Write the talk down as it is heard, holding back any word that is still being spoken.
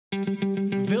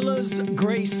Villas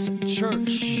Grace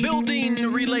Church,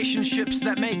 building relationships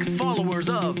that make followers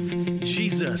of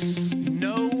Jesus.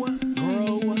 Know,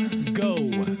 grow, go.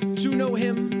 To know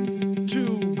Him,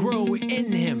 to grow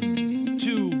in Him,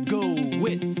 to go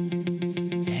with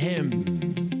Him.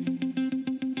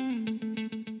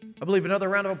 I believe another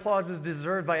round of applause is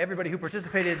deserved by everybody who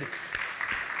participated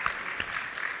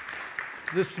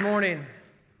this morning.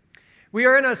 We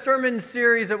are in a sermon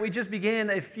series that we just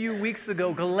began a few weeks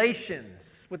ago,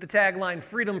 Galatians, with the tagline,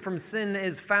 "Freedom from sin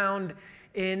is found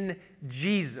in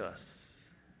Jesus."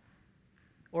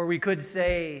 Or we could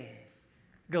say,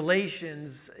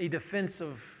 Galatians, a defense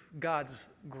of God's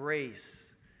grace.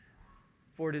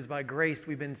 For it is by grace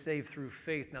we've been saved through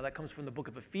faith. Now that comes from the book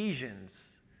of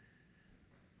Ephesians.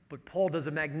 But Paul does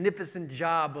a magnificent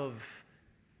job of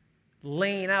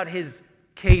laying out his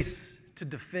case to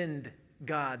defend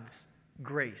God's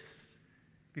grace.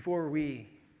 Before we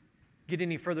get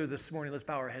any further this morning, let's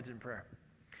bow our heads in prayer.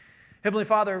 Heavenly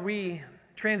Father, we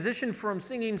transition from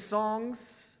singing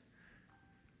songs,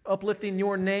 uplifting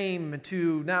your name,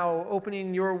 to now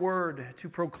opening your word to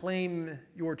proclaim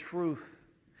your truth.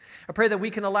 I pray that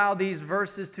we can allow these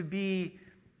verses to be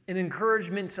an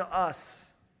encouragement to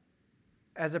us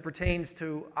as it pertains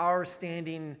to our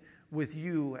standing with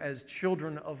you as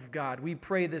children of God. We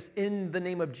pray this in the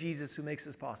name of Jesus who makes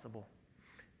this possible.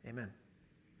 Amen.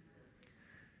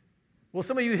 Well,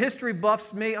 some of you history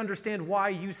buffs may understand why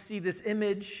you see this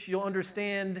image. You'll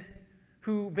understand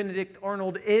who Benedict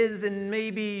Arnold is, and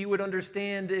maybe you would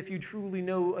understand if you truly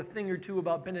know a thing or two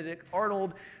about Benedict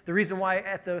Arnold, the reason why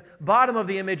at the bottom of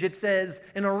the image it says,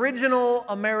 "An original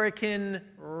American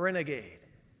renegade."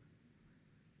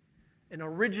 An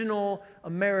original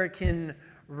American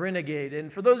renegade.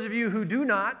 And for those of you who do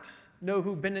not know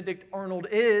who Benedict Arnold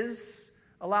is,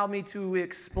 allow me to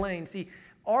explain. See,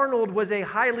 Arnold was a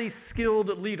highly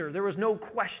skilled leader. There was no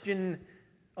question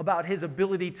about his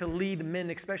ability to lead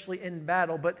men, especially in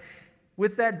battle. But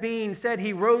with that being said,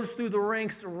 he rose through the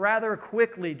ranks rather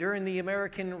quickly during the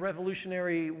American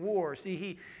Revolutionary War. See,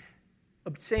 he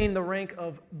obtained the rank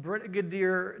of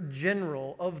Brigadier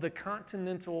General of the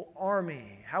Continental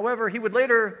Army. However, he would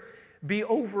later be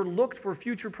overlooked for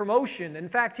future promotion. In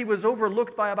fact, he was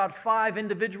overlooked by about 5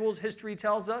 individuals, history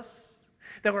tells us,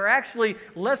 that were actually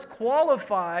less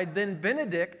qualified than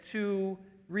Benedict to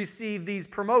receive these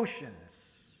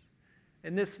promotions.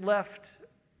 And this left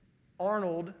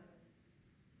Arnold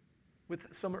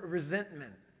with some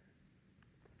resentment.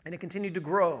 And it continued to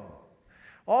grow.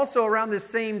 Also, around this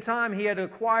same time, he had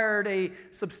acquired a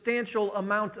substantial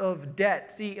amount of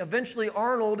debt. See, eventually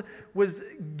Arnold was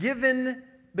given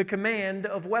the command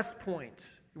of West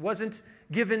Point. He wasn't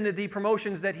given the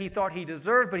promotions that he thought he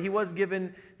deserved, but he was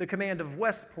given the command of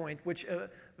West Point, which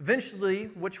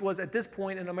was at this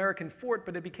point an American fort,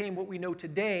 but it became what we know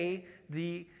today,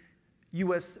 the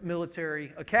U.S.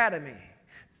 Military Academy.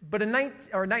 But in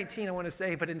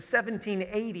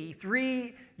 1780,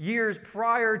 3 years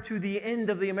prior to the end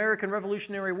of the American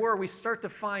Revolutionary War, we start to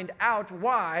find out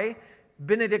why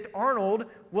Benedict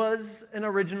Arnold was an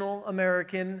original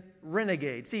American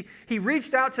renegade. See, he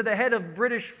reached out to the head of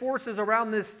British forces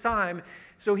around this time,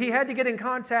 so he had to get in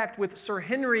contact with Sir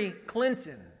Henry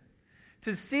Clinton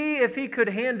to see if he could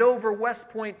hand over West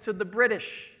Point to the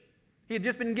British. He had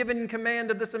just been given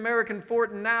command of this American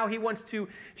fort, and now he wants to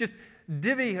just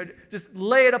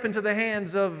lay it up into the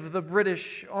hands of the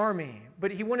British Army. But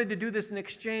he wanted to do this in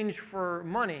exchange for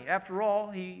money. After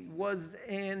all, he was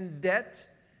in debt,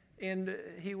 and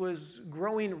he was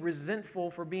growing resentful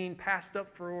for being passed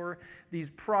up for these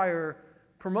prior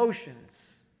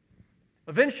promotions.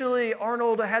 Eventually,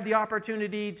 Arnold had the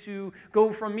opportunity to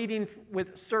go from meeting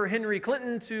with Sir Henry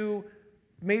Clinton to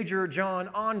Major John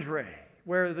Andre,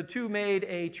 where the two made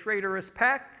a traitorous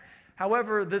pact.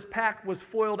 However, this pact was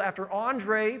foiled after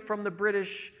Andre from the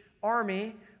British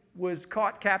Army was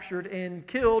caught, captured, and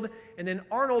killed, and then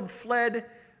Arnold fled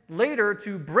later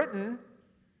to Britain,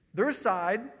 their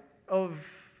side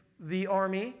of the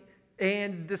army,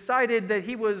 and decided that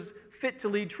he was fit to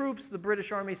lead troops. The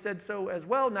British Army said so as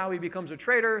well. Now he becomes a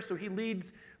traitor, so he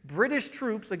leads British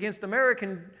troops against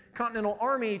American Continental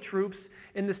Army troops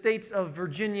in the states of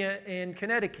Virginia and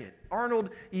Connecticut.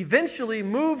 Arnold eventually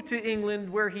moved to England,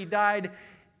 where he died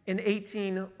in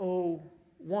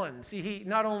 1801. See, he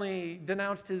not only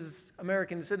denounced his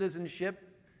American citizenship,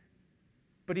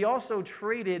 but he also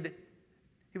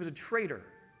he was a traitor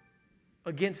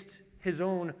against his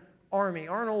own army.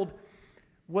 Arnold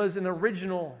was an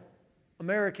original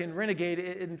American renegade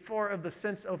in far of the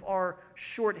sense of our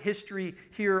short history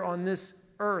here on this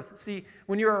earth. See,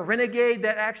 when you're a renegade,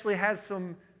 that actually has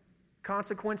some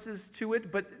consequences to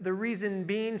it, but the reason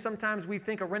being, sometimes we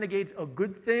think a renegade's a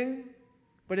good thing,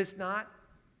 but it's not.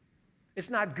 It's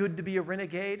not good to be a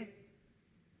renegade.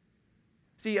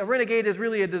 See, a renegade is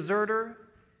really a deserter.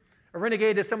 A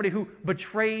renegade is somebody who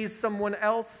betrays someone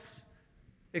else,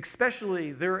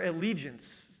 especially their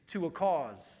allegiance to a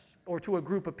cause or to a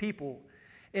group of people.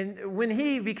 And when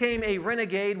he became a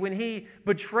renegade, when he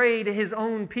betrayed his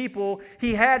own people,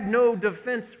 he had no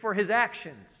defense for his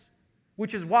actions,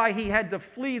 which is why he had to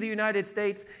flee the United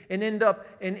States and end up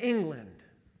in England.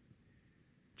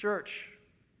 Church,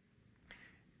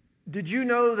 did you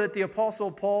know that the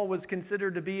Apostle Paul was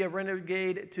considered to be a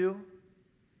renegade too?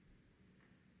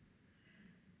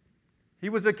 He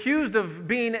was accused of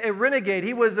being a renegade.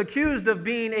 He was accused of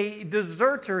being a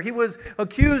deserter. He was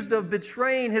accused of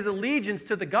betraying his allegiance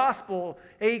to the gospel,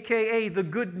 aka the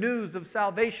good news of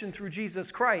salvation through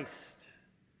Jesus Christ.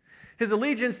 His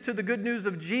allegiance to the good news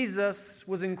of Jesus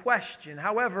was in question.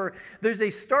 However, there's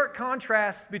a stark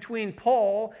contrast between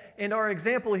Paul and our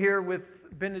example here with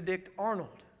Benedict Arnold.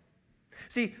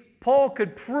 See, Paul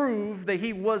could prove that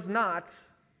he was not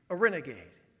a renegade.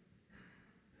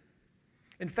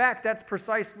 In fact, that's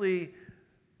precisely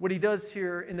what he does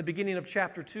here in the beginning of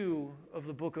chapter 2 of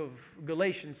the book of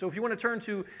Galatians. So if you want to turn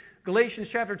to Galatians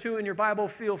chapter 2 in your Bible,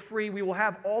 feel free. We will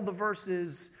have all the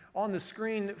verses on the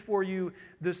screen for you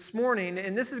this morning.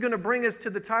 And this is going to bring us to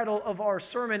the title of our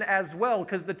sermon as well,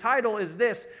 because the title is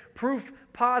this: Proof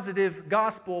Positive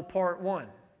Gospel Part 1.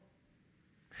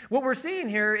 What we're seeing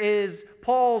here is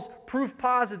Paul's proof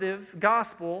positive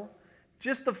gospel,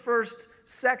 just the first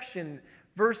section,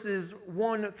 verses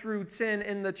 1 through 10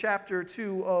 in the chapter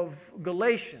 2 of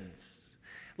Galatians.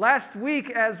 Last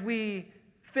week, as we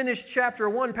finished chapter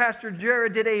 1, Pastor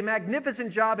Jared did a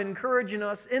magnificent job encouraging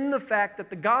us in the fact that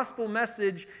the gospel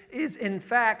message is in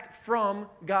fact from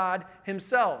God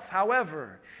himself.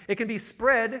 However, it can be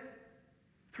spread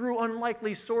through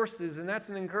unlikely sources, and that's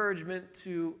an encouragement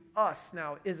to us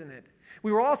now, isn't it?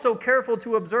 We were also careful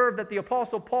to observe that the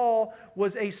Apostle Paul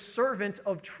was a servant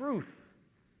of truth.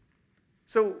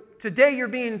 So today you're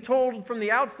being told from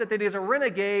the outset that he's a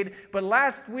renegade, but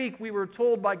last week we were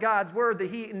told by God's word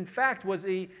that he in fact was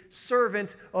a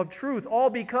servant of truth, all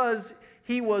because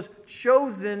he was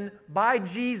chosen by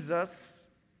Jesus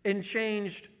and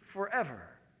changed forever,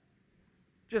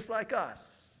 just like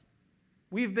us.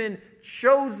 We've been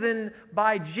chosen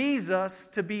by Jesus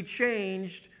to be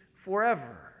changed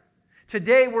forever.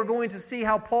 Today we're going to see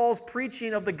how Paul's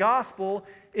preaching of the gospel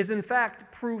is in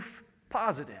fact proof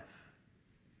positive.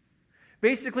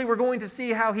 Basically, we're going to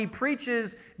see how he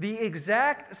preaches the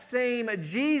exact same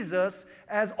Jesus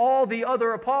as all the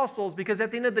other apostles, because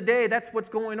at the end of the day, that's what's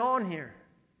going on here.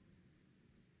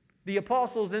 The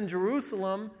apostles in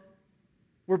Jerusalem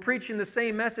were preaching the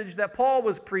same message that Paul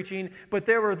was preaching, but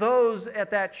there were those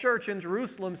at that church in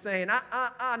Jerusalem saying,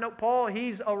 no, Paul,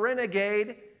 he's a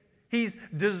renegade. He's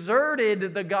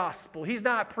deserted the gospel. He's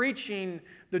not preaching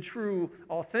the true,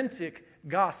 authentic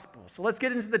gospel. So let's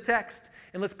get into the text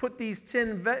and let's put these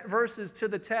 10 verses to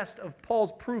the test of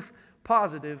Paul's proof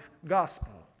positive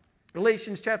gospel.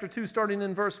 Galatians chapter 2, starting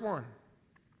in verse 1.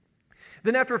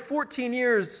 Then after 14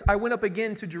 years, I went up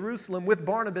again to Jerusalem with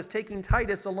Barnabas, taking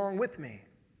Titus along with me.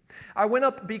 I went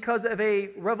up because of a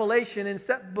revelation and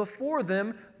set before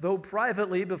them, though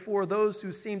privately before those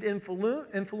who seemed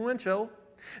influential,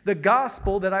 the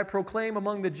gospel that I proclaim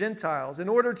among the Gentiles, in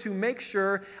order to make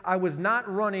sure I was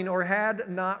not running or had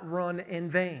not run in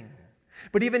vain.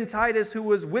 But even Titus, who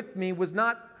was with me, was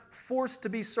not forced to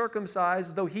be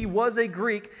circumcised, though he was a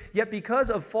Greek, yet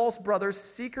because of false brothers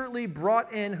secretly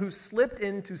brought in, who slipped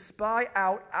in to spy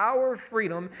out our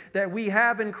freedom that we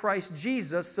have in Christ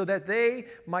Jesus, so that they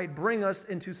might bring us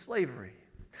into slavery.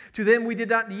 To them we did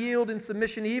not yield in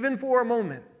submission even for a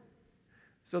moment,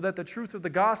 so that the truth of the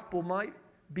gospel might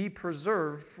be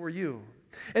preserved for you.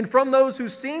 And from those who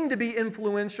seem to be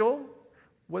influential,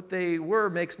 what they were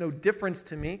makes no difference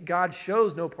to me. God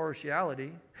shows no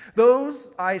partiality.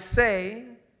 Those, I say,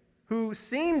 who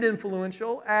seemed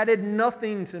influential added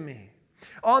nothing to me.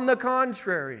 On the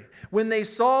contrary, when they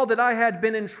saw that I had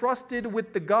been entrusted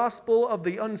with the gospel of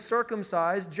the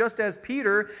uncircumcised, just as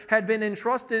Peter had been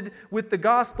entrusted with the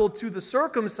gospel to the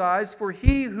circumcised, for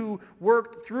he who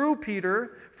worked through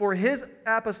Peter for his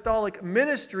apostolic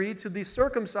ministry to the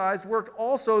circumcised worked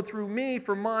also through me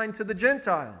for mine to the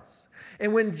Gentiles.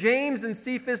 And when James and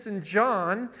Cephas and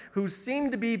John, who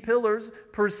seemed to be pillars,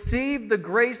 perceived the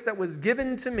grace that was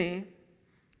given to me,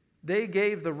 they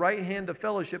gave the right hand of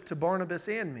fellowship to Barnabas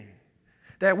and me,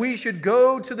 that we should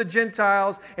go to the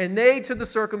Gentiles and they to the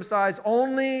circumcised.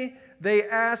 Only they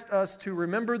asked us to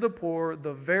remember the poor,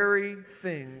 the very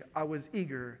thing I was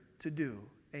eager to do.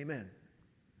 Amen.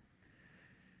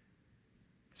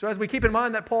 So as we keep in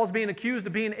mind that Paul's being accused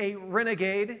of being a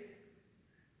renegade,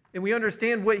 and we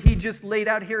understand what he just laid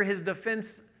out here, his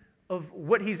defense of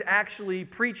what he's actually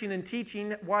preaching and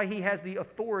teaching, why he has the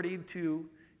authority to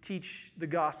teach the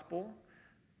gospel,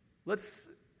 let's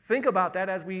think about that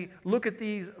as we look at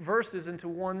these verses into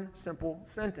one simple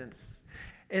sentence.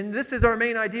 And this is our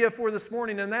main idea for this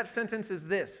morning, and that sentence is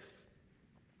this: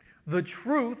 the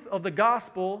truth of the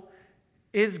gospel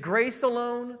is grace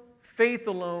alone, faith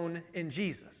alone in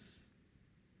Jesus.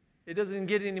 It doesn't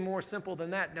get any more simple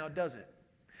than that now, does it?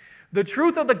 The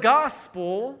truth of the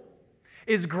gospel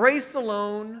is grace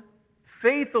alone,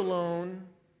 faith alone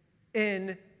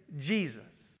in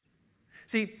Jesus.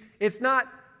 See, it's not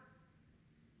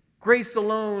grace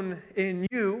alone in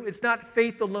you. It's not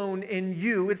faith alone in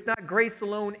you. It's not grace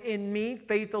alone in me,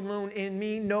 faith alone in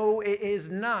me. No, it is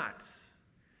not.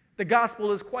 The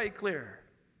gospel is quite clear.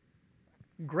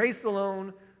 Grace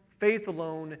alone, faith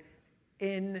alone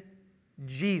in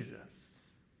Jesus.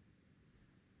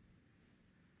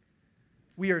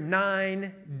 We are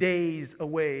 9 days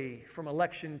away from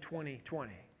election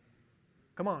 2020.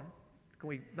 Come on. Can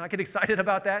we not get excited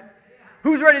about that?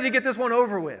 Who's ready to get this one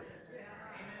over with?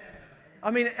 I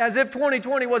mean, as if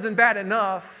 2020 wasn't bad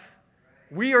enough,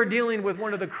 we are dealing with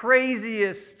one of the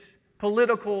craziest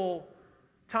political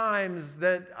times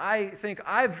that I think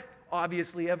I've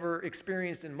obviously ever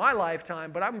experienced in my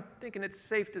lifetime, but I'm thinking it's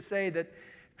safe to say that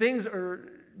things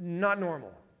are not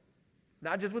normal.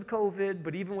 Not just with COVID,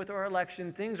 but even with our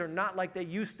election, things are not like they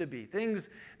used to be. Things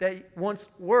that once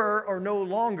were are no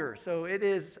longer. So it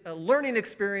is a learning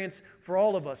experience for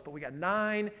all of us, but we got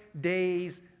 9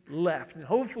 days left. And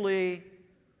hopefully,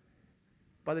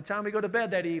 by the time we go to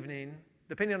bed that evening,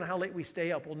 depending on how late we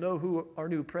stay up, we'll know who our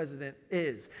new president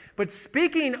is. But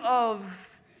speaking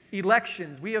of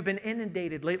elections, we have been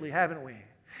inundated lately, haven't we?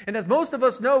 And as most of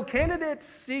us know, candidates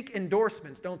seek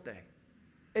endorsements, don't they?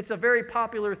 It's a very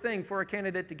popular thing for a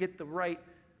candidate to get the right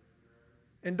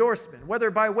endorsement,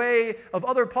 whether by way of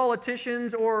other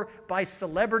politicians or by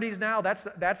celebrities now.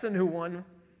 That's a new one.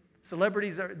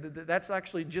 Celebrities that's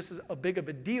actually just as big of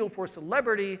a deal for a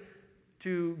celebrity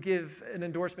to give an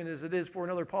endorsement as it is for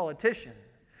another politician.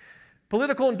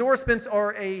 Political endorsements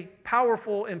are a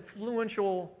powerful,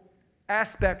 influential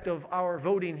aspect of our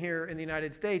voting here in the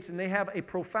United States, and they have a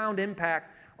profound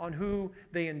impact on who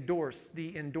they endorse,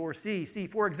 the endorsee. See,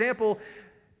 for example,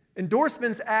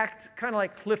 endorsements act kind of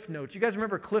like Cliff Notes. You guys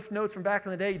remember Cliff Notes from back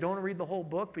in the day? You don't read the whole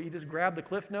book, but you just grab the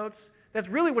Cliff Notes. That's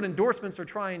really what endorsements are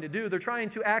trying to do. They're trying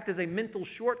to act as a mental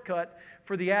shortcut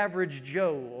for the average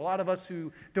Joe. A lot of us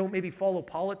who don't maybe follow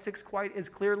politics quite as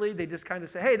clearly, they just kind of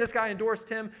say, hey, this guy endorsed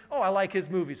him. Oh, I like his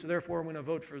movies, so therefore I'm going to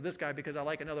vote for this guy because I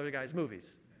like another guy's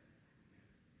movies.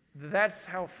 That's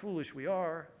how foolish we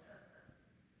are.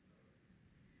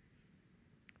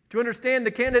 To understand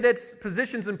the candidates'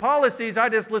 positions and policies, I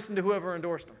just listen to whoever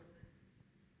endorsed them.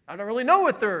 I don't really know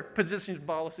what their positions and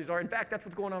policies are. In fact, that's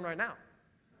what's going on right now.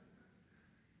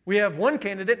 We have one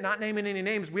candidate, not naming any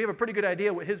names, we have a pretty good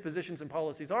idea what his positions and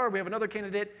policies are. We have another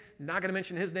candidate, not going to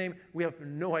mention his name, we have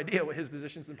no idea what his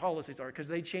positions and policies are because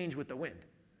they change with the wind.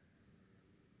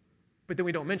 But then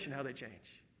we don't mention how they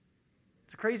change.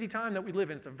 It's a crazy time that we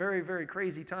live in. It's a very, very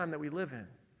crazy time that we live in.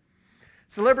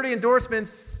 Celebrity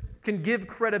endorsements can give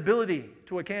credibility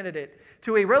to a candidate,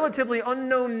 to a relatively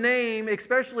unknown name,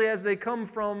 especially as they come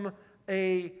from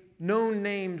a known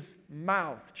name's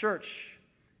mouth. Church,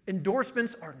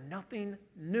 endorsements are nothing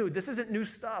new. This isn't new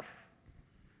stuff.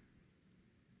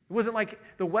 It wasn't like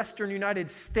the Western United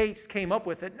States came up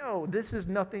with it. No, this is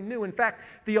nothing new. In fact,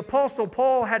 the Apostle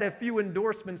Paul had a few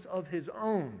endorsements of his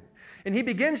own. And he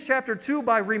begins chapter 2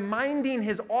 by reminding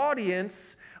his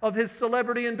audience of his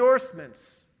celebrity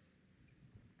endorsements.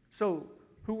 So,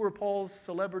 who were Paul's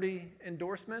celebrity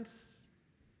endorsements?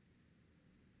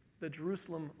 The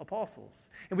Jerusalem apostles.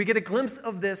 And we get a glimpse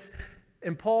of this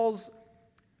in Paul's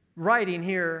writing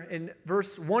here in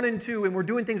verse 1 and 2, and we're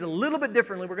doing things a little bit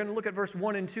differently. We're going to look at verse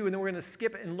 1 and 2, and then we're going to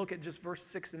skip and look at just verse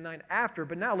 6 and 9 after.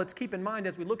 But now let's keep in mind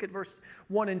as we look at verse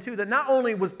 1 and 2 that not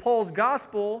only was Paul's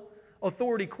gospel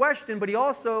authority questioned, but he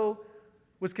also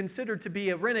was considered to be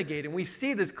a renegade. And we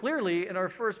see this clearly in our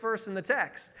first verse in the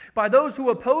text. By those who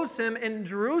oppose him in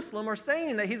Jerusalem are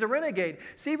saying that he's a renegade.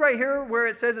 See right here where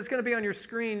it says, it's going to be on your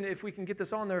screen if we can get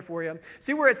this on there for you.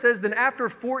 See where it says, then after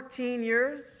 14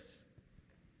 years,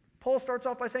 Paul starts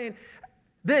off by saying,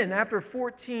 then after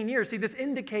 14 years. See, this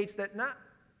indicates that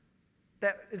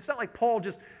it's not like Paul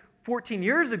just 14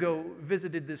 years ago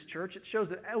visited this church. It shows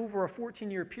that over a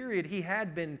 14-year period, he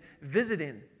had been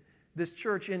visiting this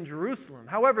church in Jerusalem.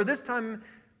 However, this time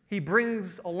he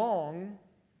brings along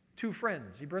two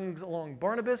friends. He brings along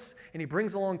Barnabas and he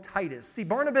brings along Titus. See,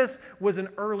 Barnabas was an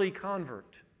early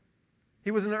convert. He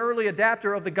was an early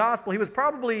adapter of the gospel. He was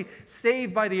probably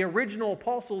saved by the original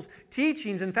apostles'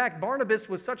 teachings. In fact, Barnabas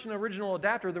was such an original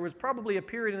adapter, there was probably a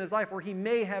period in his life where he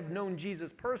may have known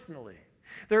Jesus personally.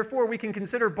 Therefore, we can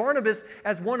consider Barnabas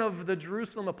as one of the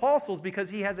Jerusalem apostles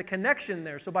because he has a connection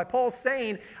there. So by Paul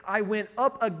saying, I went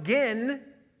up again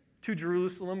to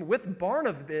Jerusalem with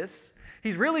Barnabas,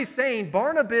 he's really saying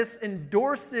Barnabas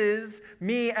endorses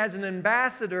me as an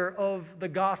ambassador of the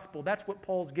gospel. That's what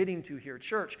Paul's getting to here.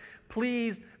 Church,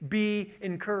 please be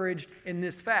encouraged in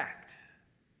this fact.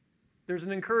 There's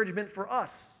an encouragement for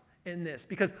us in this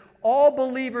because all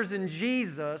believers in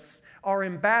Jesus are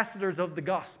ambassadors of the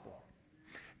gospel.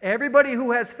 Everybody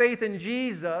who has faith in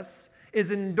Jesus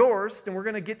is endorsed, and we're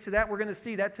going to get to that, we're going to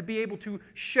see that, to be able to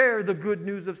share the good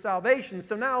news of salvation.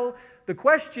 So now the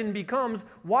question becomes,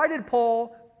 why did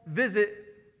Paul visit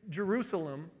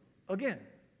Jerusalem again?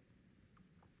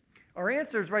 Our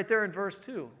answer is right there in verse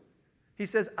 2. He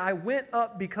says, I went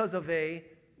up because of a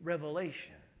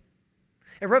revelation.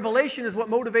 And revelation is what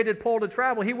motivated Paul to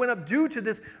travel. He went up due to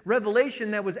this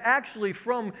revelation that was actually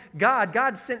from God.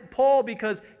 God sent Paul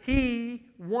because he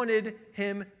wanted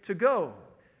him to go.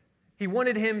 He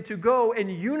wanted him to go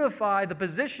and unify the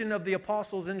position of the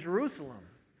apostles in Jerusalem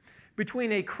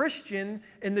between a Christian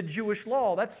and the Jewish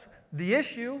law. That's the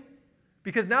issue.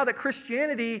 Because now that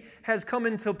Christianity has come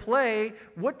into play,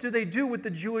 what do they do with the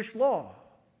Jewish law?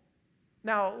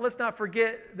 Now, let's not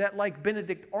forget that like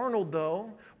Benedict Arnold,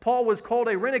 though, Paul was called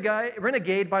a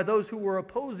renegade by those who were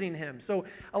opposing him. So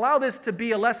allow this to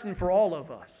be a lesson for all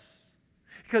of us.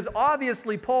 Because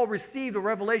obviously Paul received a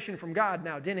revelation from God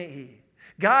now, didn't he?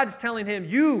 God's telling him,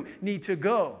 you need to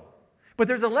go. But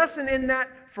there's a lesson in that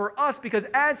for us because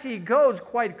as he goes,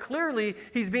 quite clearly,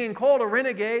 he's being called a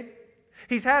renegade.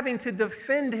 He's having to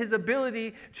defend his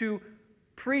ability to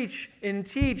preach and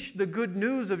teach the good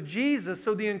news of Jesus.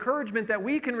 So the encouragement that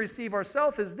we can receive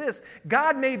ourselves is this: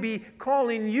 God may be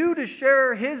calling you to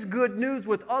share his good news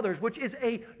with others, which is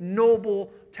a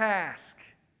noble task.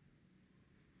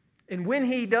 And when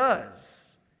he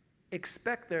does,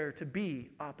 expect there to be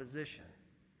opposition.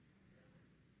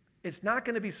 It's not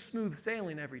going to be smooth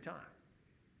sailing every time.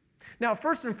 Now,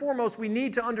 first and foremost, we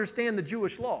need to understand the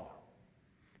Jewish law.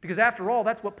 Because after all,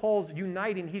 that's what Paul's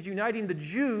uniting. He's uniting the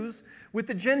Jews with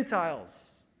the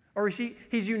Gentiles. Or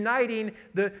he's uniting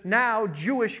the now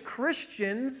Jewish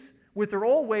Christians with their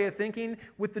old way of thinking,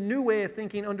 with the new way of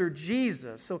thinking under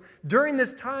Jesus. So during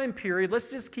this time period,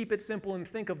 let's just keep it simple and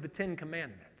think of the Ten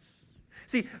Commandments.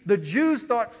 See, the Jews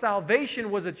thought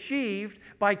salvation was achieved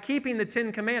by keeping the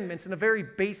Ten Commandments in a very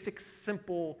basic,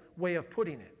 simple way of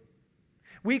putting it.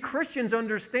 We Christians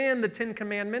understand the Ten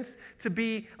Commandments to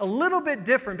be a little bit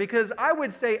different because I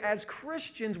would say as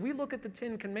Christians, we look at the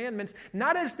Ten Commandments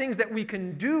not as things that we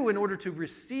can do in order to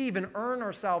receive and earn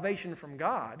our salvation from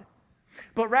God,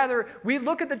 but rather we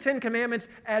look at the Ten Commandments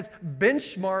as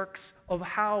benchmarks of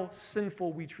how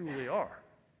sinful we truly are.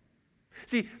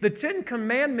 See, the Ten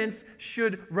Commandments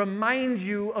should remind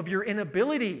you of your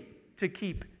inability to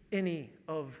keep any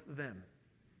of them,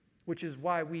 which is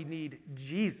why we need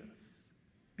Jesus.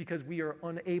 Because we are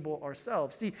unable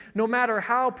ourselves. See, no matter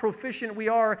how proficient we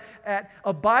are at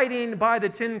abiding by the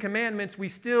Ten Commandments, we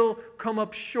still come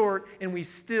up short and we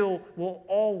still will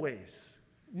always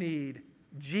need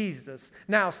Jesus.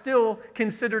 Now, still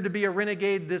considered to be a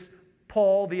renegade, this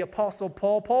Paul, the Apostle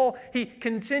Paul, he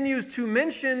continues to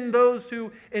mention those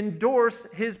who endorse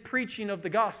his preaching of the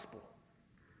gospel.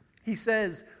 He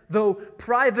says, though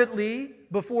privately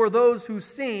before those who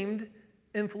seemed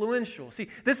influential. See,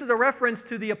 this is a reference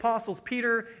to the apostles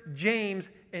Peter, James,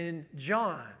 and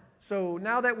John. So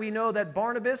now that we know that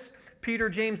Barnabas, Peter,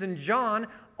 James, and John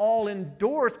all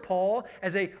endorse Paul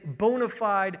as a bona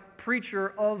fide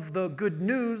preacher of the good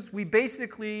news, we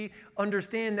basically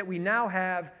understand that we now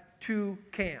have two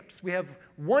camps. We have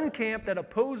one camp that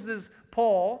opposes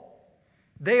Paul.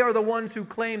 They are the ones who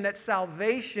claim that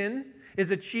salvation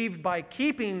is achieved by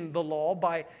keeping the law,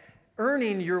 by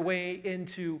earning your way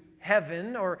into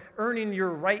heaven or earning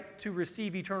your right to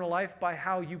receive eternal life by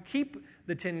how you keep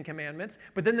the Ten Commandments.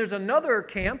 But then there's another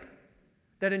camp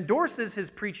that endorses his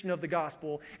preaching of the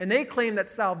gospel, and they claim that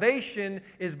salvation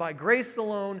is by grace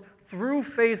alone, through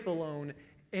faith alone,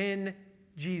 in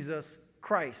Jesus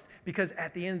Christ. Because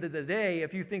at the end of the day,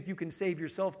 if you think you can save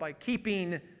yourself by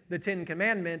keeping the Ten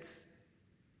Commandments,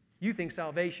 you think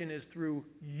salvation is through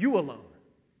you alone.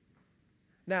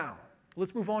 Now,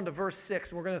 let's move on to verse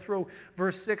 6. We're going to throw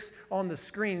verse 6 on the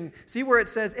screen. See where it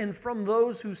says, and from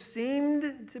those who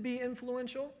seemed to be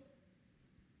influential?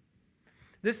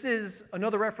 This is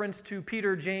another reference to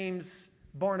Peter, James,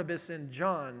 Barnabas, and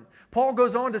John. Paul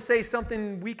goes on to say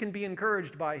something we can be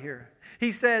encouraged by here.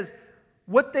 He says,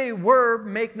 "What they were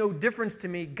make no difference to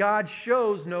me. God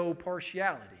shows no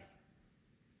partiality."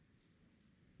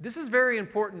 This is very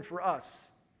important for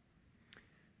us.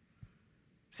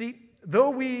 See,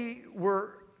 though we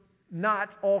were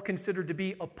not all considered to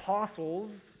be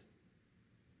apostles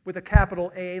with a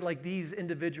capital A, like these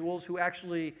individuals who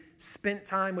actually spent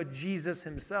time with Jesus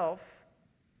himself,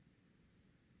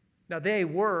 now they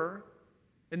were,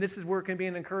 and this is where it can be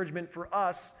an encouragement for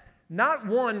us, not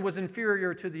one was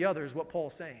inferior to the other, is what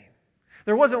Paul's saying.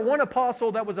 There wasn't one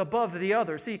apostle that was above the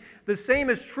other. See, the same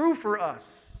is true for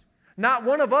us. Not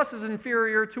one of us is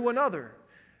inferior to another.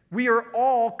 We are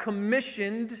all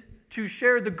commissioned to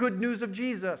share the good news of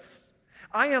Jesus.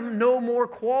 I am no more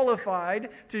qualified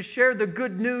to share the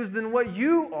good news than what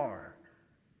you are.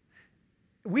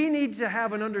 We need to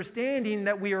have an understanding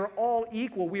that we are all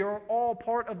equal. We are all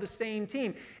part of the same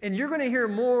team. And you're going to hear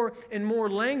more and more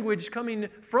language coming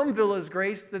from Villa's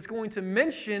Grace that's going to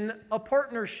mention a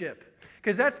partnership.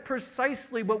 Because that's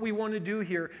precisely what we want to do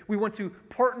here. We want to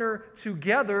partner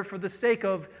together for the sake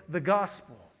of the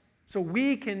gospel, so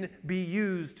we can be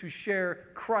used to share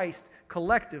Christ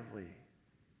collectively.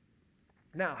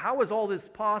 Now, how is all this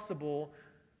possible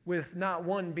with not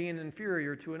one being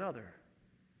inferior to another?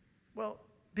 Well,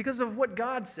 because of what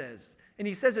God says. And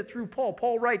he says it through Paul.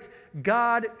 Paul writes,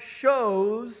 God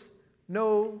shows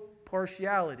no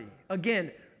partiality.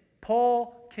 Again,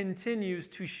 Paul continues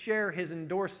to share his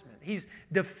endorsement. He's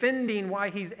defending why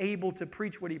he's able to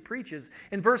preach what he preaches.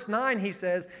 In verse 9, he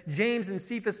says, James and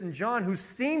Cephas and John, who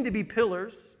seemed to be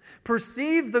pillars,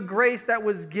 perceived the grace that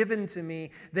was given to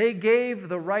me. They gave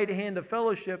the right hand of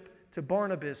fellowship to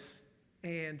Barnabas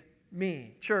and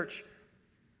me. Church,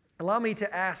 allow me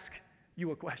to ask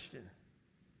you a question.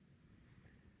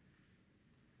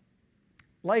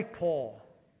 Like Paul,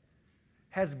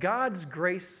 has God's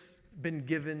grace been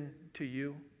given to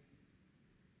you?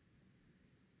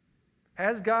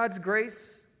 Has God's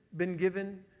grace been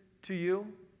given to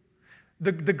you?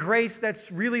 The grace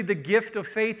that's really the gift of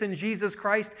faith in Jesus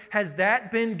Christ, has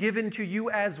that been given to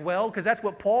you as well? Because that's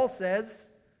what Paul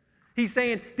says. He's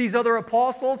saying these other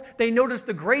apostles, they noticed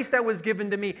the grace that was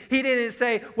given to me. He didn't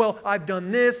say, well, I've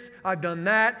done this, I've done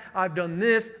that, I've done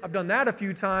this, I've done that a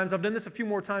few times, I've done this a few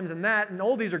more times than that, and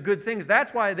all these are good things.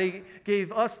 That's why they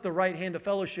gave us the right hand of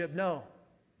fellowship. No.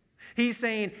 He's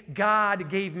saying God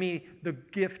gave me the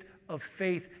gift of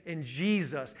faith in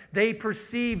Jesus. They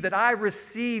perceived that I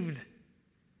received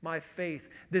my faith.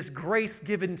 This grace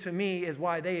given to me is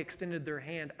why they extended their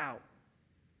hand out,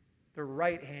 their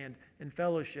right hand in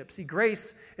fellowship. See,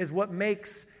 grace is what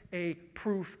makes a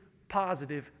proof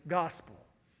positive gospel.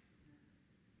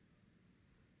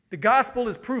 The gospel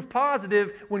is proof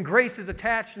positive when grace is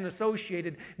attached and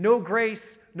associated. No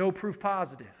grace, no proof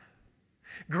positive.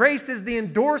 Grace is the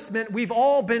endorsement we've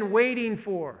all been waiting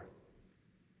for.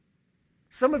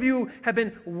 Some of you have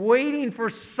been waiting for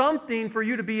something for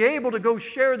you to be able to go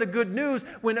share the good news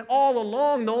when all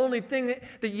along the only thing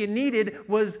that you needed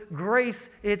was grace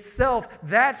itself.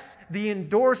 That's the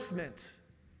endorsement.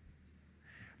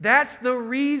 That's the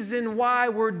reason why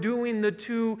we're doing the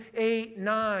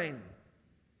 2-8-9.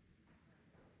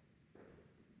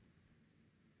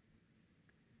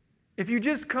 If you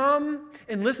just come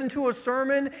and listen to a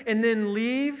sermon and then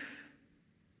leave,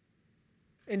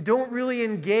 and don't really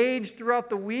engage throughout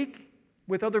the week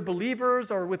with other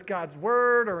believers or with God's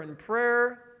Word or in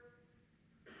prayer,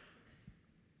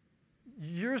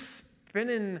 you're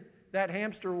spinning that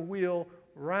hamster wheel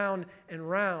round and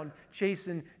round,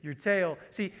 chasing your tail.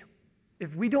 See,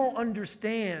 if we don't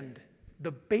understand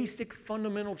the basic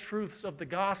fundamental truths of the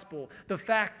gospel, the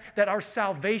fact that our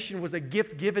salvation was a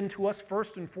gift given to us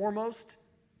first and foremost,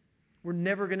 we're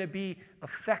never going to be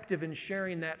effective in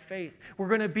sharing that faith. We're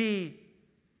going to be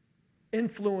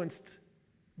influenced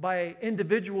by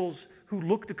individuals who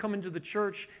look to come into the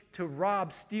church to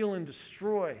rob, steal, and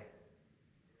destroy.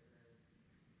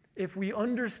 If we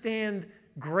understand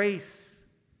grace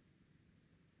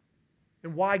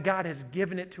and why God has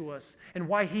given it to us and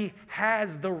why He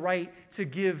has the right to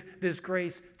give this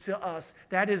grace to us,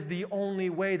 that is the only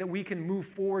way that we can move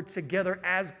forward together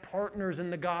as partners in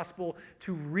the gospel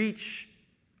to reach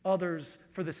others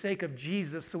for the sake of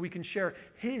Jesus so we can share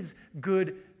His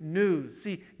good news.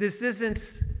 See, this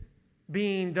isn't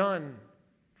being done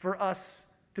for us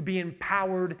to be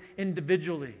empowered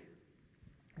individually.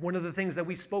 One of the things that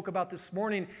we spoke about this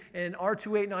morning in our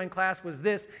 2-8-9 class was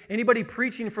this. Anybody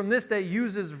preaching from this that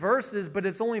uses verses, but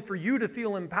it's only for you to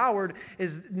feel empowered,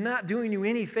 is not doing you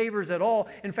any favors at all.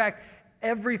 In fact,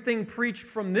 Everything preached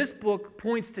from this book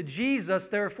points to Jesus.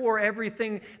 Therefore,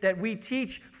 everything that we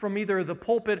teach from either the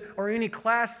pulpit or any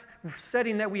class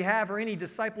setting that we have or any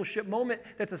discipleship moment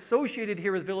that's associated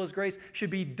here with Villas Grace should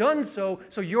be done so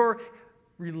your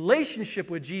relationship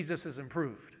with Jesus is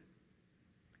improved.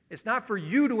 It's not for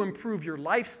you to improve your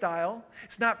lifestyle.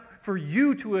 It's not for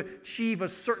you to achieve a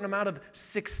certain amount of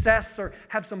success or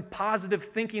have some positive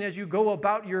thinking as you go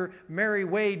about your merry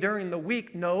way during the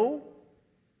week. No.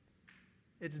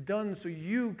 It's done so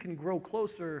you can grow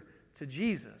closer to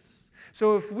Jesus.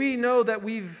 So if we know that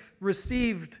we've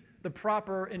received the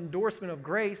proper endorsement of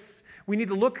grace, we need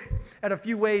to look at a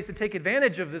few ways to take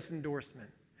advantage of this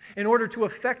endorsement in order to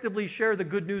effectively share the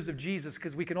good news of Jesus,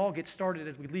 because we can all get started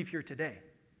as we leave here today.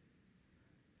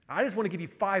 I just want to give you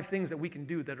 5 things that we can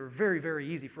do that are very, very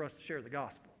easy for us to share the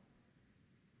gospel.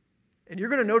 And you're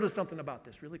going to notice something about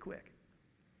this really quick.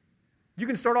 You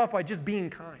can start off by just being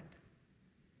kind.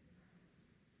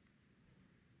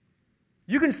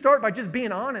 You can start by just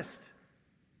being honest.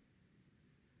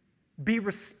 Be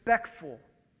respectful.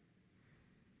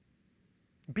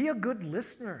 Be a good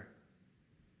listener.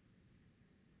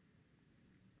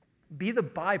 Be the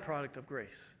byproduct of grace.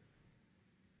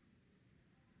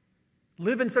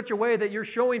 Live in such a way that you're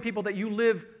showing people that you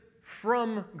live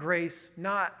from grace,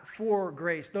 not for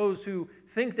grace. Those who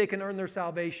think they can earn their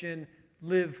salvation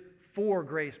live for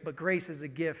grace, but grace is a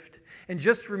gift. And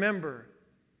just remember,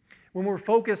 when we're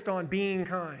focused on being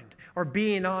kind, or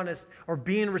being honest, or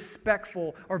being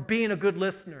respectful, or being a good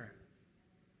listener,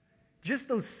 just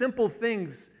those simple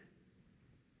things,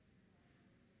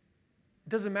 it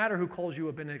doesn't matter who calls you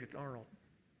a Benedict Arnold,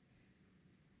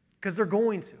 because they're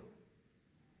going to.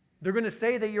 They're going to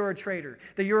say that you're a traitor,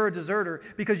 that you're a deserter,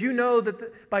 because you know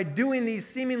that by doing these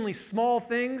seemingly small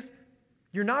things,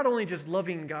 you're not only just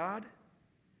loving God,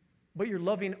 but you're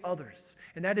loving others.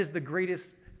 And that is the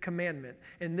greatest commandment.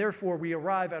 And therefore, we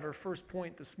arrive at our first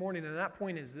point this morning, and that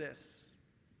point is this.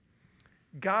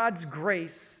 God's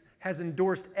grace has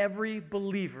endorsed every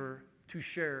believer to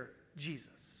share Jesus.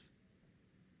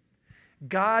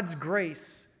 God's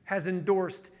grace has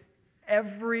endorsed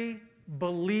every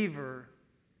believer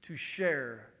to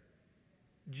share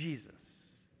Jesus.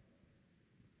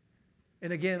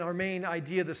 And again, our main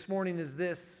idea this morning is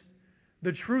this.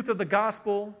 The truth of the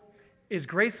gospel is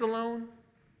grace alone,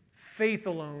 faith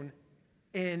alone,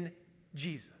 in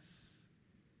Jesus.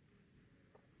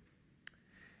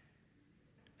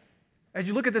 As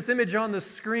you look at this image on the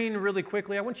screen really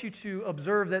quickly, I want you to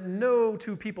observe that no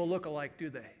 2 people look alike, do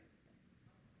they?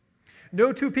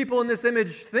 No 2 people in this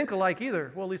image think alike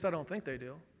either. Well, at least I don't think they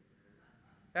do.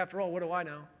 After all, what do I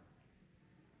know?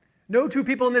 No 2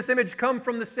 people in this image come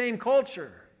from the same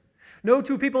culture. No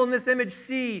 2 people in this image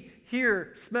see,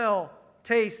 hear, smell,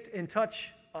 taste, and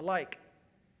touch alike.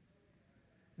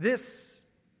 This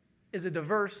is a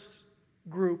diverse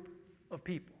group of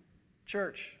people.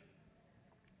 Church,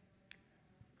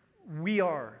 we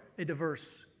are a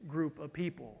diverse group of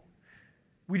people.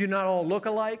 We do not all look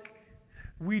alike.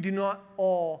 We do not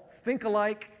all think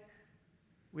alike.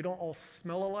 We don't all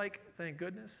smell alike, thank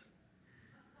goodness.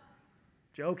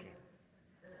 Joking.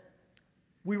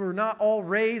 We were not all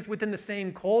raised within the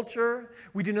same culture.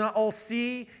 We do not all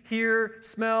see, hear,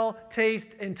 smell,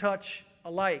 taste, and touch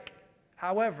alike.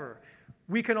 However,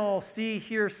 we can all see,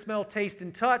 hear, smell, taste,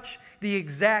 and touch the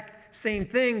exact same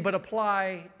thing, but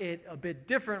apply it a bit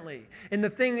differently. And the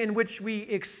thing in which we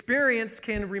experience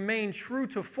can remain true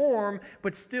to form,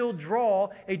 but still draw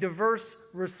a diverse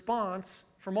response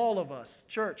from all of us.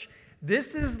 Church,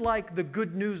 this is like the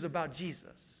good news about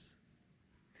Jesus.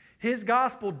 His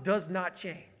gospel does not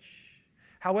change.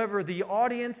 However, the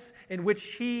audience in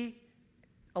which he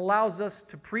allows us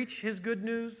to preach his good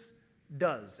news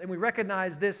does. And we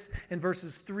recognize this in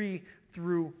verses 3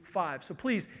 through 5. So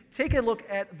please take a look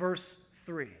at verse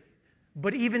 3.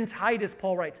 But even Titus,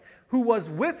 Paul writes, who was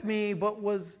with me but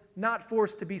was not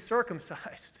forced to be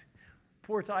circumcised.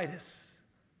 Poor Titus.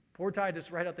 Poor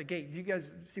Titus right out the gate. Do you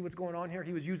guys see what's going on here?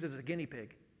 He was used as a guinea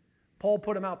pig. Paul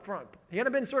put him out front. He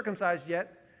hadn't been circumcised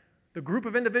yet. The group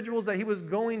of individuals that he was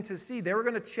going to see, they were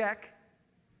going to check,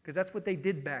 because that's what they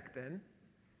did back then.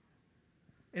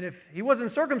 And if he wasn't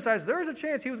circumcised, there was a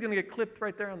chance he was going to get clipped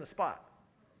right there on the spot.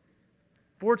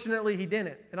 Fortunately, he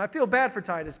didn't. And I feel bad for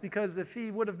Titus, because if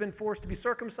he would have been forced to be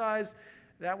circumcised,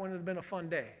 that wouldn't have been a fun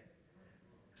day.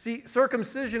 See,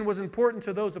 circumcision was important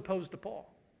to those opposed to Paul,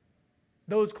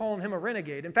 those calling him a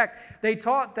renegade. In fact, they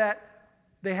taught that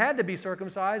they had to be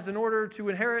circumcised in order to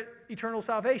inherit eternal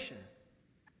salvation.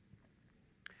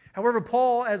 However,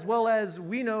 Paul, as well as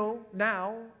we know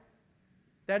now,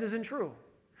 that isn't true.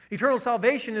 Eternal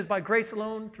salvation is by grace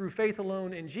alone, through faith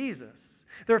alone in Jesus.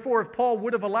 Therefore, if Paul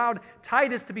would have allowed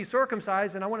Titus to be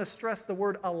circumcised, and I want to stress the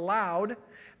word allowed,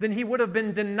 then he would have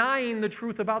been denying the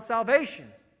truth about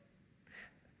salvation.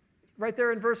 Right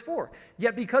there in verse 4.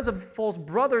 Yet because of false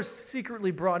brothers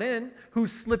secretly brought in, who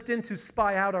slipped in to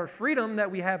spy out our freedom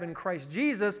that we have in Christ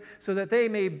Jesus, so that they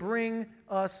may bring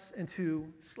us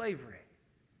into slavery.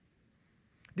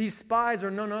 These spies are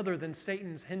none other than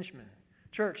Satan's henchmen.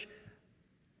 Church,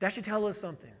 that should tell us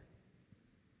something.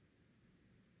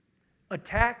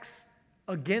 Attacks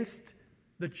against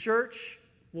the church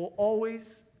will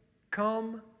always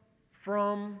come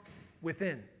from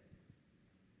within.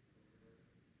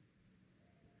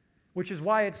 Which is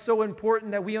why it's so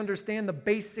important that we understand the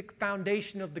basic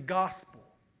foundation of the gospel.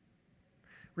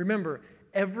 Remember,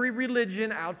 every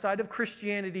religion outside of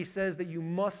Christianity says that you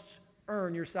must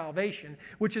earn your salvation,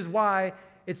 which is why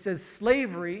it says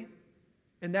slavery,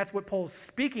 and that's what Paul's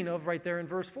speaking of right there in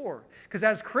verse 4. Because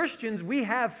as Christians, we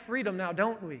have freedom now,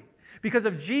 don't we? Because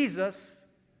of Jesus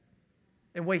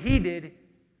and what he did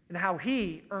and how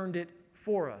he earned it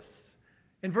for us.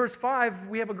 In verse 5,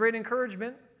 we have a great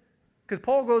encouragement. Because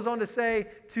Paul goes on to say,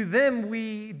 to them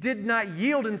we did not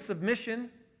yield in submission,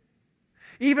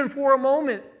 even for a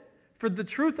moment, for the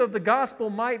truth of the gospel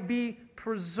might be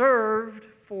preserved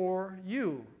for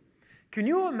you. Can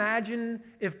you imagine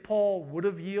if Paul would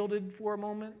have yielded for a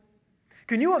moment?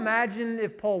 Can you imagine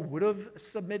if Paul would have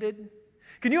submitted?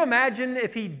 Can you imagine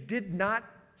if he did not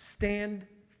stand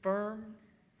firm?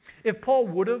 If Paul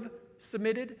would have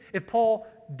submitted, if Paul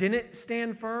didn't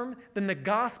stand firm, then the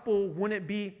gospel wouldn't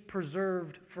be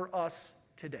preserved for us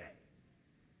today.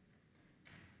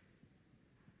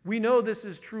 We know this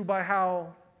is true by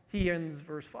how he ends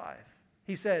verse 5.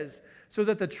 He says, so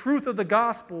that the truth of the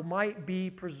gospel might be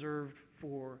preserved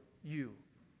for you.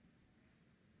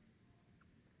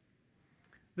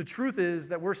 The truth is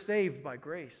that we're saved by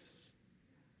grace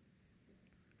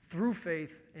through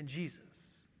faith in Jesus.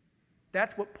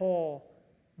 That's what Paul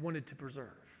wanted to preserve.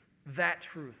 That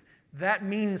truth. That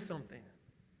means something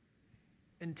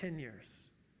in 10 years.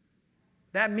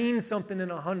 That means something in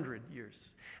 100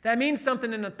 years. That means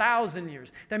something in 1,000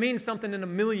 years. That means something in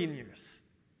 1,000,000 years.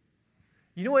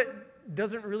 You know what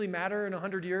doesn't really matter in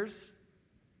 100 years?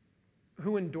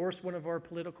 Who endorsed one of our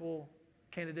political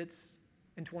candidates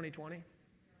in 2020? It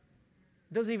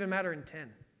doesn't even matter in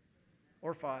 10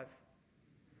 or 5.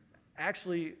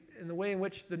 Actually, in the way in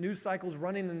which the news cycle is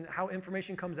running and how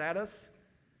information comes at us,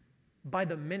 by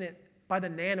the minute, by the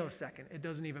nanosecond, it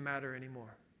doesn't even matter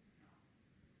anymore.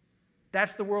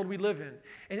 That's the world we live in.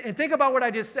 And think about what I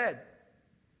just said.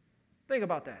 Think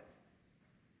about that.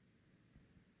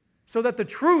 So that the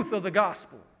truth of the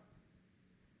gospel,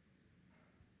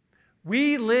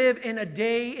 we live in a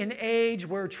day and age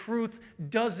where truth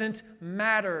doesn't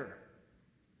matter.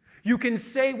 You can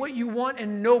say what you want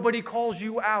and nobody calls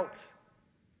you out.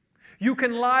 You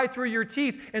can lie through your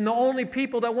teeth, and the only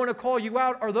people that want to call you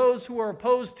out are those who are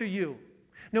opposed to you,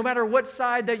 no matter what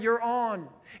side that you're on.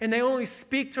 And they only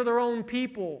speak to their own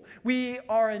people. We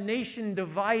are a nation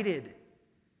divided.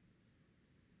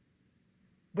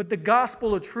 But the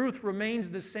gospel of truth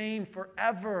remains the same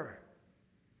forever.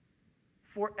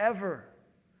 Forever.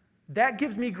 That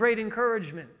gives me great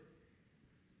encouragement.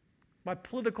 My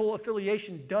political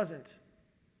affiliation doesn't.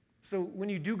 So when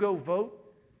you do go vote,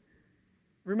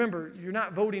 remember, you're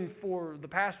not voting for the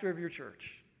pastor of your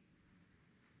church.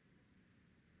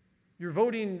 You're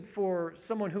voting for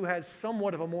someone who has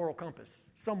somewhat of a moral compass.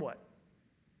 Somewhat.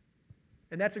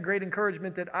 And that's a great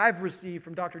encouragement that I've received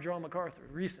from Dr. John MacArthur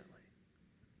recently.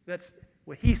 That's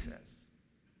what he says.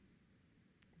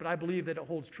 But I believe that it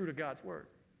holds true to God's word.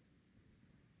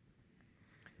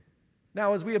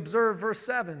 Now, as we observe verse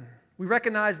 7, we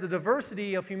recognize the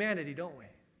diversity of humanity, don't we?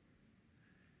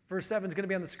 Verse 7 is going to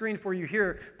be on the screen for you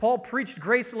here. Paul preached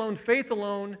grace alone, faith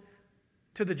alone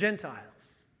to the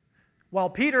Gentiles, while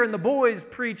Peter and the boys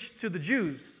preached to the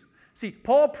Jews. See,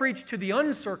 Paul preached to the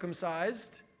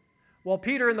uncircumcised, while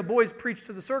Peter and the boys preached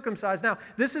to the circumcised. Now,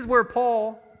 this is where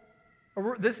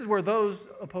those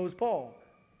opposed Paul.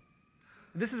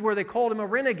 This is where they called him a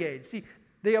renegade. See,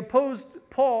 they opposed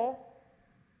Paul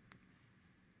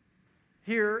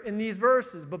here in these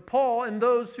verses. But Paul and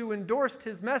those who endorsed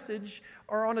his message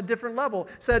are on a different level.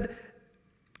 Said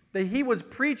that he was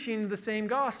preaching the same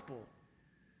gospel.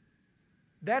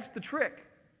 That's the trick.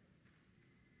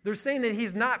 They're saying that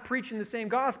he's not preaching the same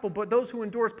gospel, but those who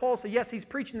endorse Paul say, yes, he's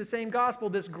preaching the same gospel,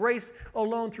 this grace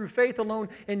alone, through faith alone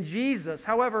in Jesus.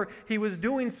 However, he was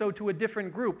doing so to a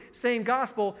different group. Same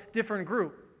gospel, different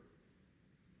group.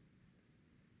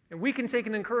 And we can take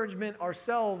an encouragement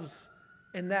ourselves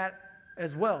in that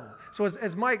as well. So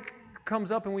as Mike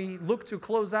comes up and we look to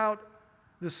close out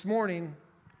this morning,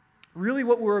 really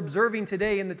what we're observing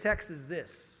today in the text is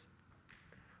this.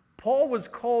 Paul was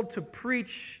called to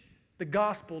preach the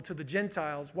gospel to the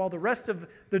Gentiles, while the rest of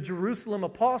the Jerusalem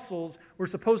apostles were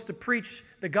supposed to preach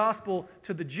the gospel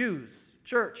to the Jews.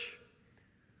 Church,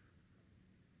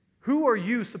 who are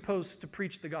you supposed to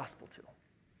preach the gospel to?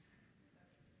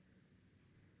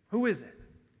 Who is it?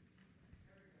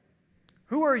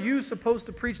 Who are you supposed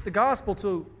to preach the gospel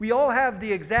to? We all have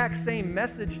the exact same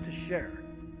message to share.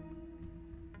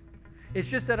 It's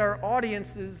just that our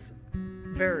audiences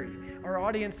vary. Our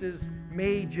audiences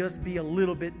may just be a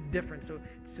little bit different. So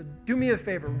do me a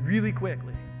favor really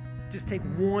quickly. Just take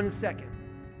 1 second.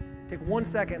 Take 1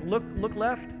 second. Look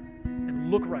left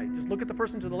and look right. Just look at the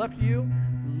person to the left of you.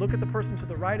 Look at the person to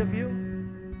the right of you.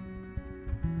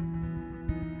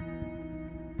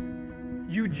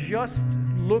 You just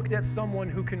looked at someone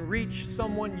who can reach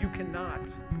someone you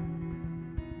cannot.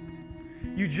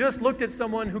 You just looked at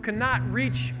someone who cannot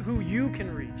reach who you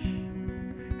can reach.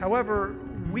 However,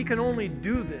 we can only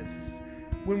do this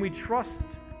when we trust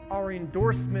our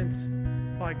endorsement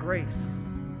by grace.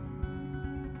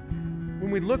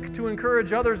 When we look to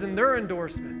encourage others in their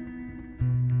endorsement.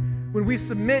 When we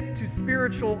submit to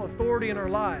spiritual authority in our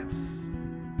lives.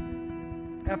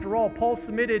 After all, Paul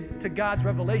submitted to God's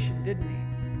revelation, didn't he?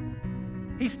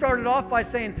 He started off by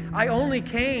saying, I only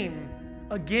came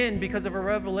again because of a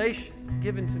revelation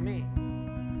given to me.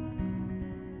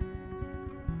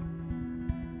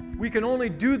 We can only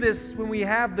do this when we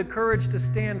have the courage to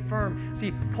stand firm.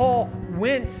 See, Paul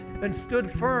went and stood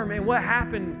firm, and what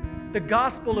happened? The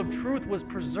gospel of truth was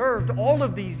preserved all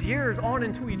of these years on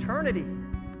into eternity.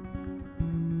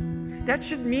 That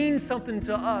should mean something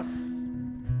to us.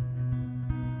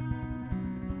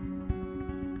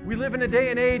 We live in a day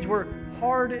and age where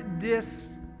hard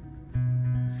disks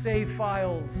save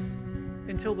files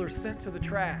until they're sent to the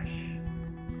trash.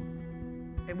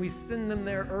 And we send them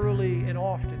there early and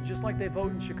often, just like they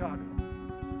vote in Chicago.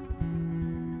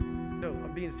 No,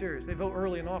 I'm being serious. They vote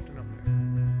early and often up there.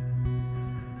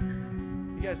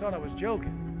 You guys thought I was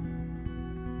joking.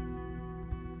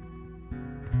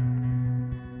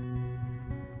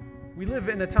 We live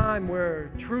in a time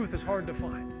where truth is hard to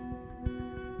find.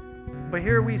 But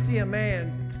here we see a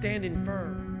man standing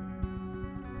firm,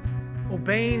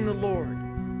 obeying the Lord,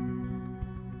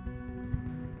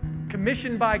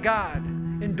 commissioned by God,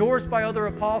 endorsed by other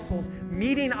apostles,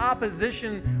 meeting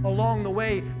opposition along the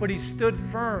way, but he stood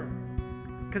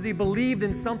firm because he believed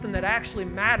in something that actually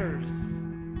matters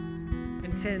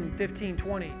in 10, 15,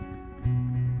 20,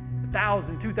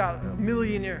 1,000, 2,000, a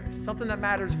million years, something that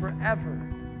matters forever.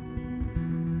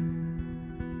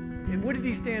 And what did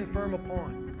he stand firm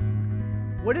upon?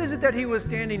 What is it that he was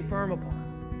standing firm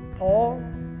upon? Paul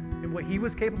and what he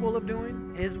was capable of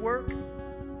doing? His work?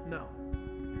 No.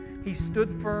 He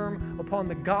stood firm upon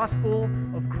the gospel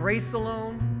of grace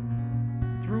alone,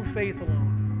 through faith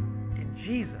alone, in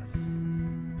Jesus.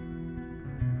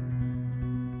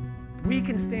 We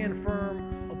can stand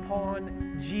firm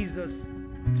upon Jesus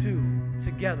too,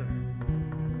 together.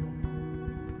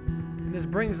 And this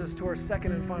brings us to our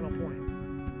second and final point.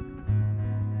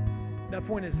 That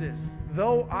point is this: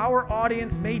 though our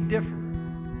audience may differ,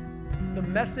 the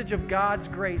message of God's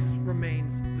grace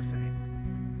remains the same.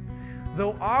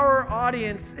 Though our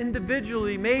audience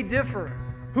individually may differ,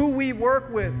 who we work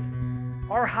with,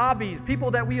 our hobbies, people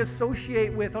that we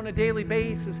associate with on a daily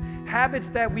basis, habits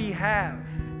that we have,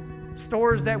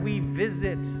 stores that we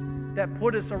visit that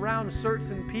put us around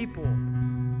certain people,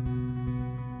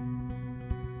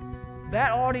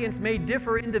 that audience may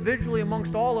differ individually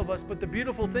amongst all of us, but the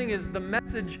beautiful thing is the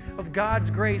message of God's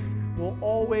grace will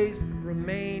always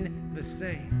remain the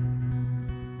same.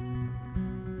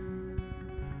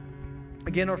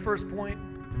 Again, our first point,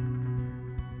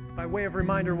 by way of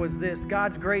reminder, was this: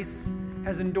 God's grace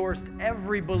has endorsed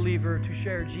every believer to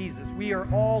share Jesus. We are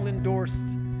all endorsed,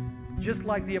 just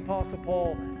like the Apostle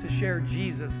Paul, to share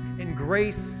Jesus. And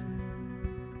grace,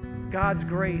 God's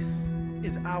grace,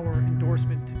 is our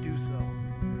endorsement to do so.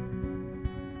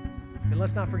 And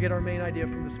let's not forget our main idea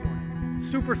from this morning.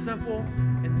 Super simple,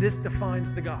 and this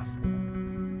defines the gospel.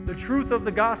 The truth of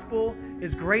the gospel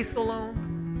is grace alone,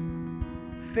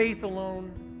 faith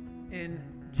alone in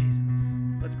Jesus.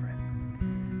 Let's pray.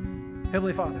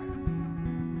 Heavenly Father,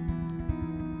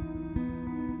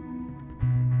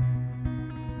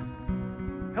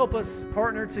 help us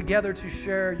partner together to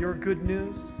share your good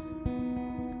news.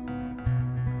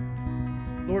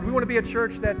 Lord, we want to be a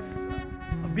church that's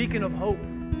a beacon of hope.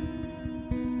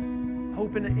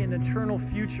 Hope in an eternal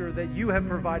future that you have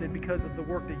provided because of the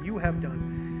work that you have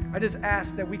done. I just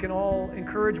ask that we can all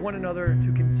encourage one another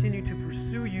to continue to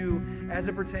pursue you as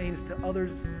it pertains to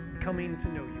others coming to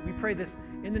know you. We pray this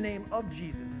in the name of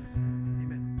Jesus.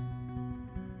 Amen.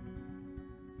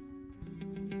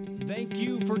 Thank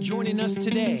you for joining us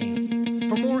today.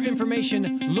 For more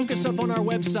information, look us up on our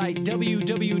website,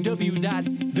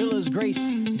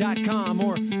 www.villasgrace.com,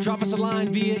 or drop us a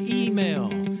line via email,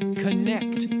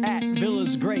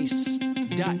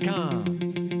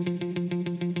 connect@villasgrace.com.